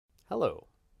Hello,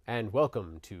 and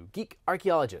welcome to Geek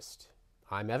Archaeologist.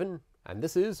 I'm Evan, and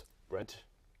this is Brent.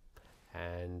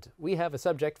 And we have a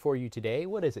subject for you today.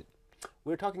 What is it?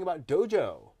 We're talking about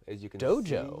dojo, as you can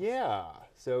Dojo? see. Yeah.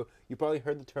 So you probably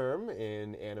heard the term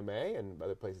in anime and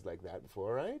other places like that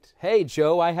before, right? Hey,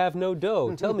 Joe, I have no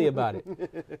dough. Tell me about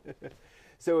it.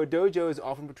 So a dojo is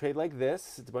often portrayed like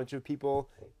this. It's a bunch of people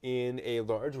in a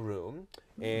large room,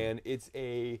 and it's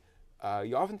a,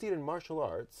 you often see it in martial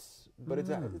arts, but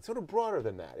it's sort of broader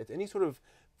than that. It's any sort of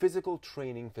physical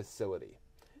training facility.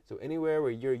 So anywhere where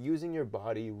you're using your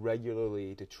body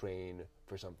regularly to train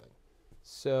for something.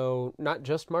 So, not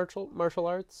just martial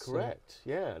arts? Correct.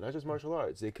 Yeah, not just martial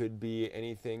arts. It could be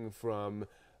anything from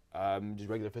just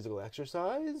regular physical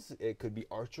exercise. It could be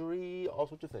archery, all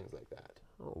sorts of things like that.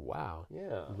 Oh, wow.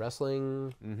 Yeah.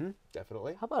 Wrestling? Mm-hmm.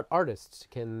 Definitely. How about artists?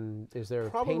 Is there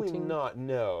Probably painting? not,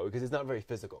 no, because it's not very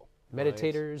physical.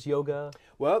 Meditators, right? yoga?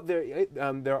 Well,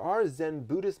 there are Zen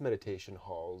Buddhist meditation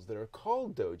halls that are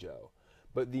called dojo,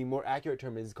 but the more accurate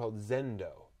term is called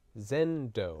zendo.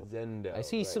 Zendo. Zendo. I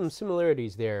see right. some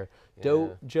similarities there. Yeah.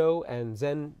 Dojo and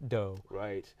Zendo.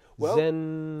 Right. Well,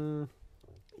 Zen,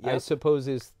 I yep. suppose,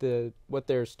 is what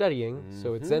they're studying,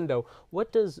 so it's Zendo.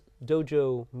 What does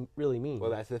dojo really mean?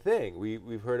 Well, that's the thing.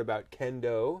 We've heard about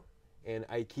kendo and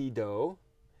aikido.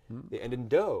 They end in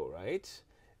do, right?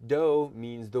 Do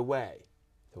means the way.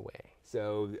 The way.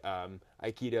 So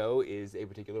aikido is a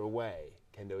particular way.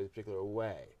 Kendo is a particular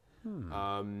way.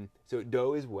 So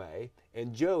do is way,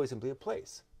 and jo is simply a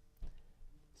place.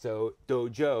 So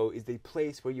dojo is the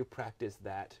place where you practice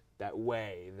that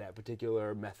way, that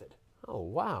particular method. Oh,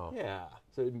 wow. Yeah,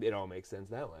 so it all makes sense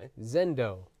that way.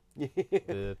 Zendo.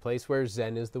 The place where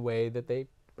Zen is the way that they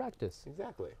practice.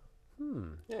 Exactly.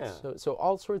 Yeah. So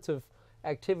all sorts of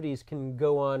activities can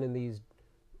go on in these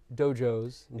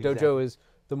dojos. Exactly. Dojo is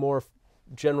the more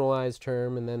generalized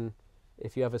term, and then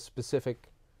if you have a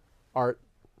specific art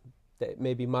that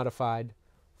may be modified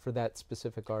for that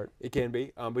specific art. It can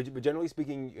be, but generally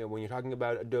speaking, when you're talking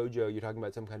about a dojo, you're talking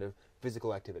about some kind of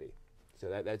physical activity. So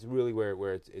that's really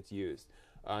where it's used.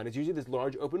 And it's usually this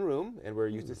large open room, and we're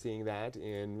used to seeing that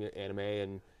in anime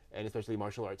and especially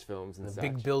martial arts films and The such.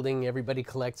 big building everybody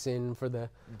collects in for the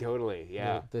Totally,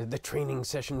 yeah. the training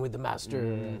session with the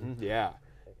master. Yeah.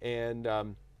 And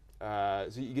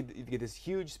so you get this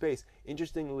huge space.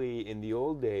 Interestingly, in the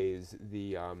old days,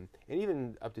 and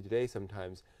even up to today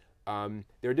sometimes,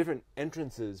 there are different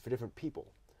entrances for different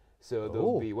people. So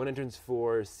there'll be one entrance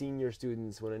for senior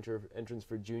students, one entrance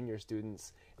for junior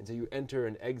students, and so you enter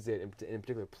and exit in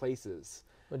particular places.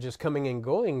 Well, just coming and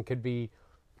going could be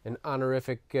an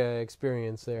honorific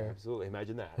experience there. Absolutely,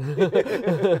 imagine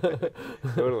that.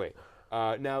 Totally.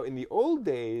 Now, in the old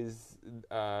days,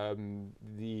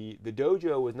 the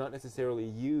dojo was not necessarily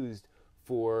used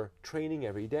for training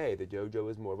every day. The dojo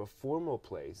was more of a formal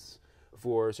place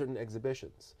for certain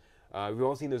exhibitions. We've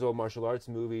all seen those old martial arts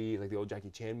movies, like the old Jackie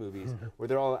Chan movies, where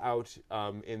they're all out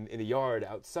in the yard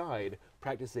outside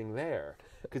practicing there.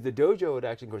 Because the dojo would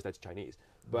actually, of course, that's Chinese,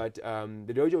 but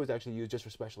the dojo was actually used just for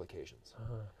special occasions.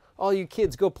 All you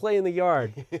kids, go play in the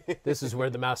yard. This is where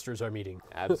the masters are meeting.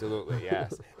 Absolutely,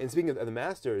 yes. And speaking of the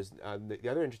masters, the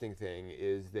other interesting thing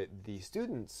is that the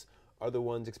students are the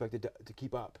ones expected to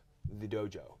keep up the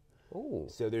dojo. Oh.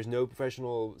 So there's no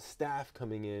professional staff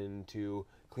coming in to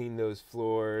clean those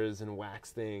floors and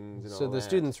wax things and all that. So the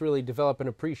students really develop an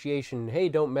appreciation. Hey,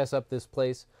 don't mess up this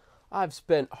place. I've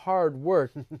spent hard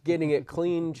work getting it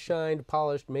cleaned, shined,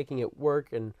 polished, making it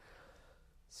work, and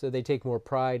so they take more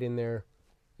pride in their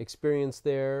experience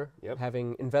there,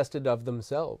 having invested of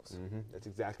themselves. That's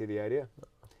exactly the idea.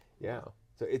 Yeah. Wow.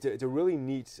 So it's a really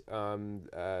neat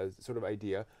sort of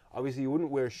idea. Obviously, you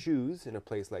wouldn't wear shoes in a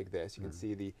place like this. You can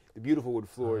see the beautiful wood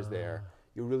floors there.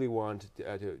 You really want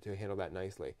to handle that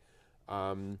nicely.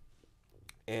 Yeah,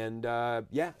 I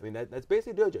mean, that's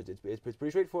basically dojo. It's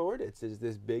pretty straightforward. It's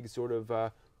this big sort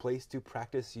of place to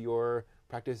practice your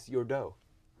do, so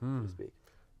to speak.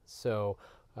 So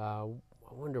I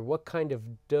wonder what kind of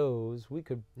do's we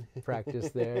could practice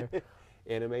there.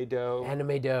 Anime do.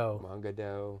 Anime do. Manga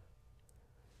do.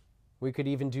 We could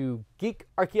even do Geek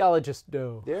Archaeologist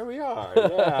do. There we are,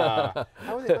 yeah.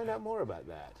 How would they find out more about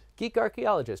that? Geek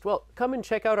Archaeologist. Well, come and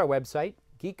check out our website,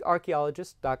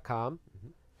 geekarchaeologist.com.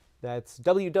 That's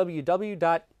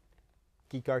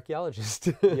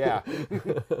www.geekarchaeologist. Yeah,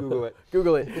 Google it.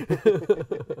 Google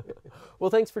it.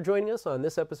 Well, thanks for joining us on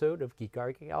this episode of Geek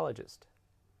Archaeologist.